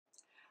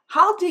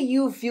How do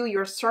you view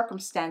your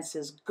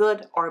circumstances,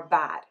 good or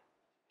bad?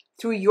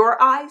 Through your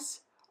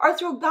eyes or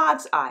through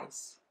God's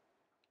eyes?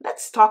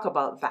 Let's talk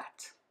about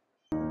that.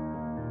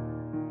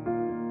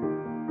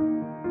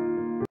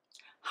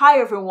 Hi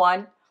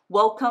everyone,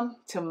 welcome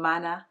to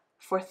Manna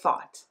for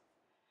Thought.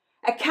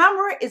 A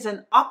camera is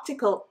an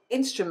optical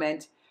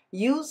instrument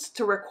used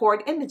to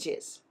record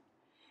images.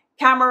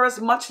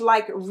 Cameras, much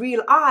like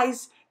real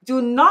eyes,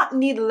 do not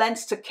need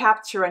lens to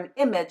capture an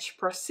image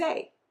per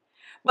se.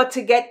 But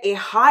to get a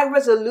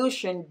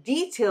high-resolution,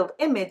 detailed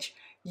image,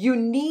 you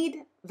need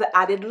the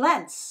added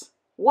lens.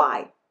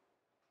 Why?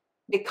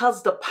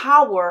 Because the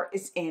power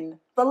is in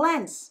the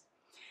lens.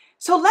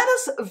 So let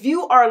us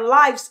view our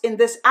lives in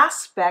this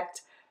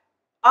aspect,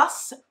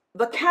 us,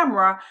 the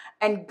camera,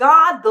 and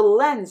God, the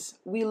lens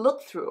we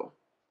look through.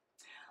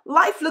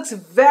 Life looks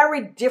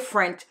very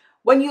different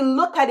when you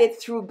look at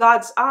it through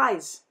God's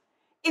eyes.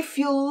 If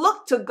you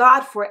look to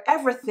God for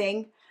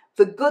everything,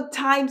 the good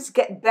times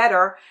get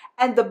better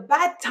and the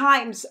bad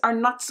times are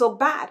not so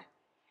bad.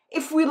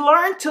 If we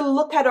learn to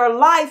look at our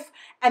life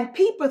and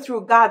people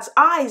through God's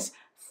eyes,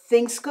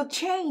 things could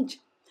change.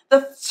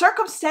 The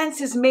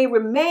circumstances may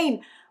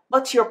remain,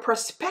 but your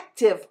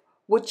perspective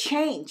would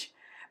change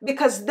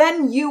because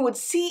then you would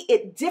see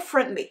it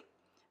differently.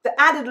 The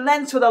added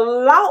lens would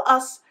allow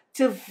us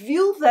to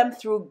view them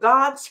through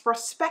God's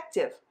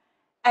perspective,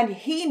 and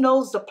He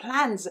knows the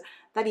plans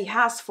that He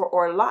has for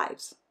our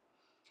lives.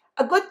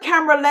 A good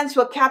camera lens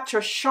will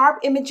capture sharp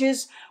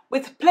images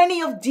with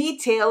plenty of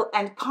detail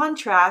and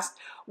contrast,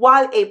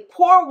 while a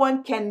poor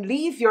one can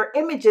leave your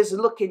images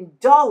looking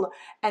dull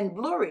and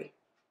blurry.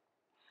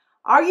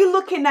 Are you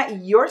looking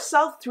at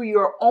yourself through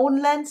your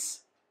own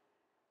lens?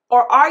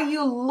 Or are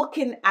you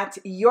looking at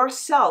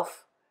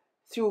yourself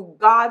through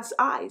God's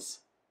eyes?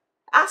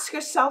 Ask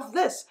yourself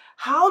this: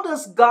 how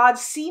does God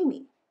see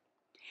me?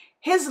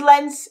 His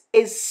lens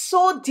is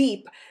so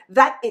deep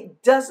that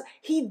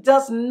he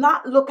does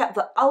not look at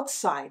the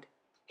outside.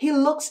 He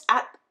looks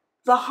at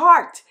the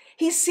heart.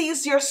 He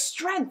sees your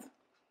strength.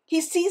 He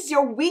sees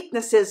your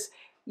weaknesses,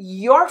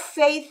 your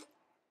faith,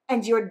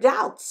 and your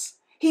doubts.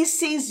 He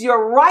sees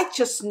your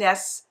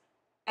righteousness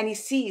and he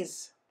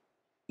sees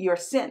your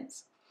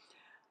sins.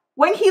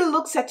 When he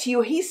looks at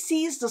you, he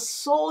sees the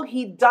soul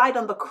he died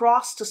on the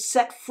cross to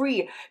set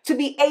free, to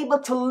be able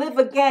to live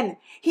again.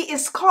 He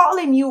is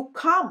calling you,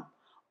 come.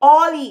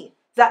 All ye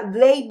that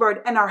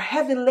labored and are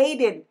heavy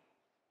laden,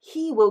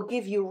 He will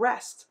give you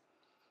rest.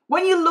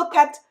 When we look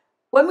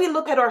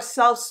at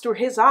ourselves through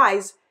His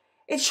eyes,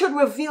 it should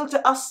reveal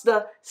to us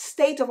the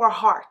state of our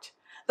heart,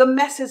 the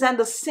messes and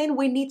the sin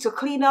we need to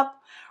clean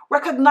up,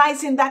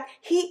 recognizing that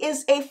He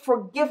is a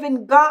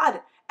forgiving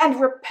God,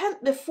 and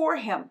repent before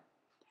Him.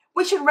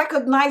 We should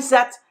recognize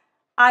that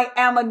I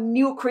am a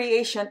new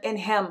creation in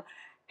Him.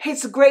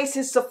 His grace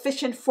is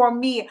sufficient for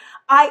me.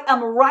 I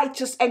am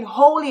righteous and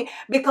holy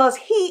because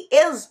He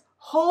is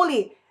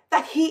holy,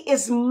 that He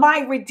is my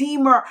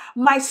Redeemer,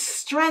 my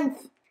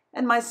strength,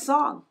 and my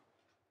song.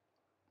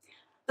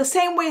 The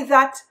same way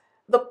that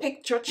the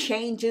picture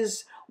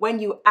changes when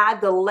you add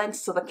the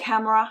lens to the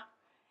camera,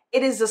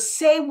 it is the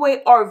same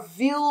way our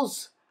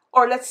views,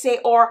 or let's say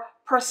our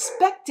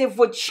perspective,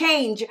 would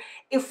change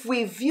if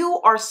we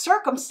view our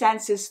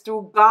circumstances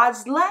through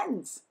God's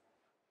lens.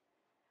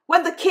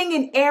 When the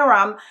king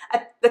Aram,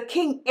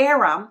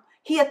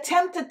 he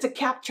attempted to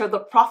capture the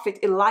prophet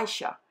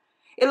Elisha.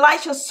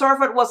 Elisha's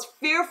servant was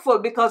fearful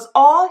because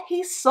all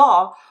he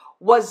saw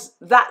was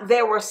that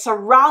they were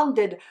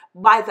surrounded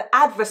by the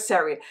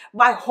adversary,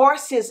 by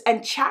horses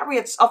and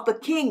chariots of the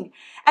king.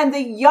 And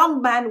the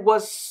young man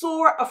was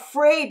sore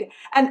afraid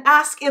and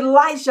asked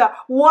Elijah,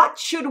 "What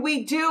should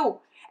we do?"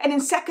 And in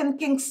 2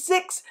 Kings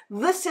 6,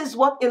 this is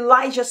what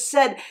Elijah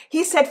said.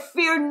 He said,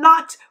 "Fear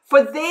not,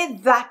 for they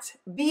that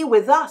be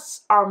with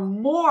us are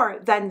more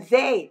than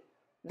they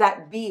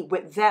that be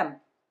with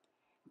them."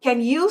 Can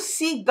you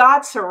see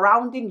God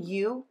surrounding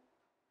you?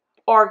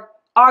 Or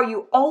are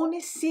you only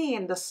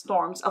seeing the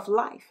storms of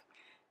life?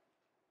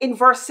 In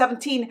verse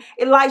 17,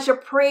 Elijah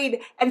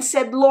prayed and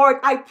said, "Lord,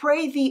 I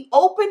pray thee,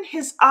 open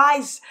his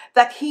eyes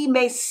that he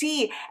may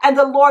see." And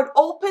the Lord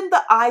opened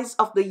the eyes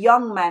of the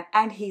young man,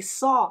 and he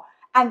saw.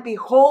 And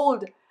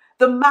behold,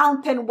 the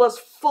mountain was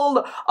full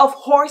of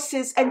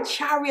horses and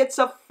chariots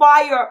of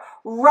fire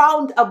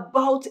round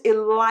about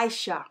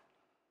Elisha.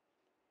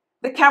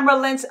 The camera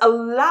lens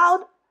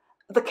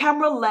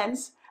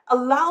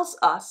allows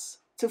us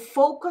to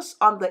focus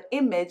on the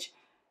image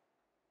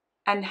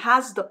and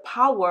has the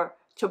power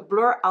to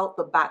blur out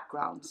the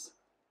backgrounds.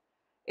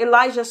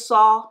 Elijah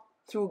saw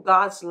through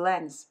God's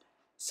lens,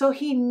 so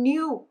he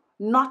knew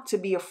not to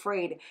be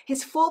afraid.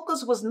 His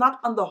focus was not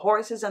on the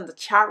horses and the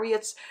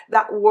chariots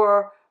that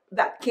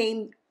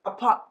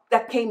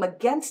came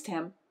against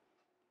him.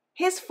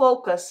 His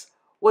focus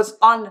was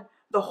on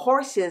the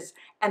horses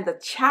and the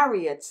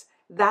chariots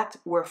that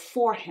were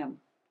for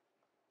him.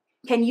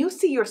 Can you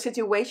see your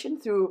situation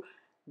through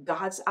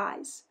God's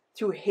eyes,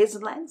 through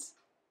His lens?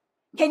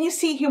 Can you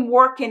see Him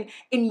working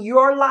in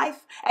your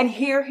life and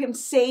hear Him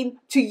saying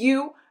to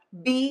you,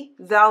 Be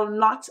thou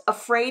not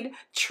afraid,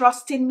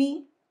 trust in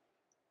me.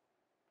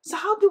 So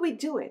how do we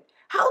do it?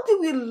 How do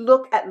we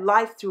look at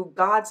life through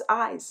God's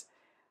eyes?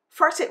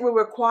 First, it will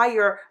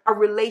require a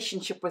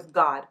relationship with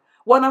God,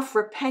 one of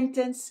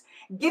repentance,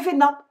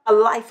 giving up a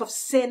life of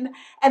sin,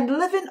 and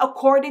living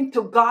according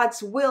to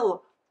God's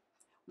will.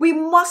 We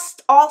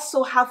must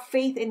also have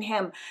faith in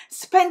Him,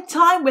 spend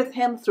time with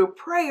Him through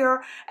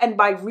prayer and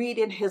by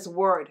reading His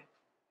Word.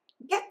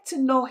 Get to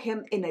know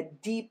Him in a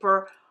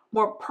deeper,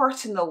 more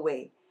personal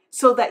way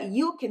so that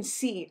you can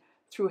see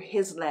through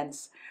His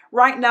lens.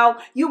 Right now,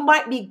 you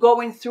might be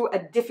going through a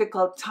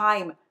difficult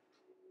time.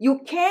 You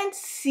can't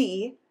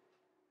seem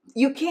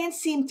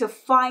to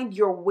find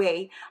your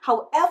way.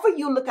 However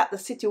you look at the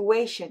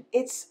situation,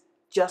 it's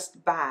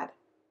just bad.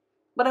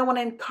 But I want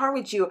to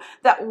encourage you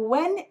that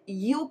when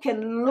you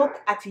can look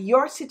at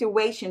your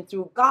situation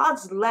through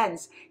God's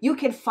lens, you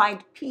can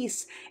find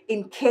peace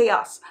in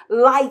chaos,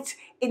 light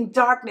in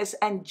darkness,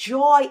 and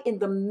joy in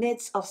the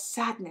midst of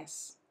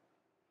sadness.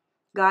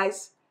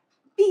 Guys,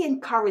 be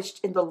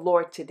encouraged in the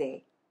Lord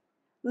today.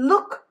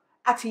 Look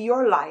at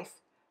your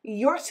life,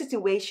 your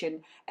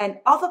situation, and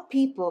other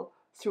people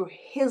through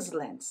His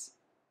lens.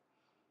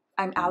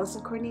 I'm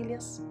Allison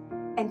Cornelius,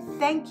 and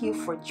thank you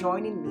for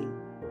joining me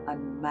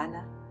on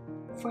Manna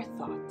for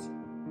Thought.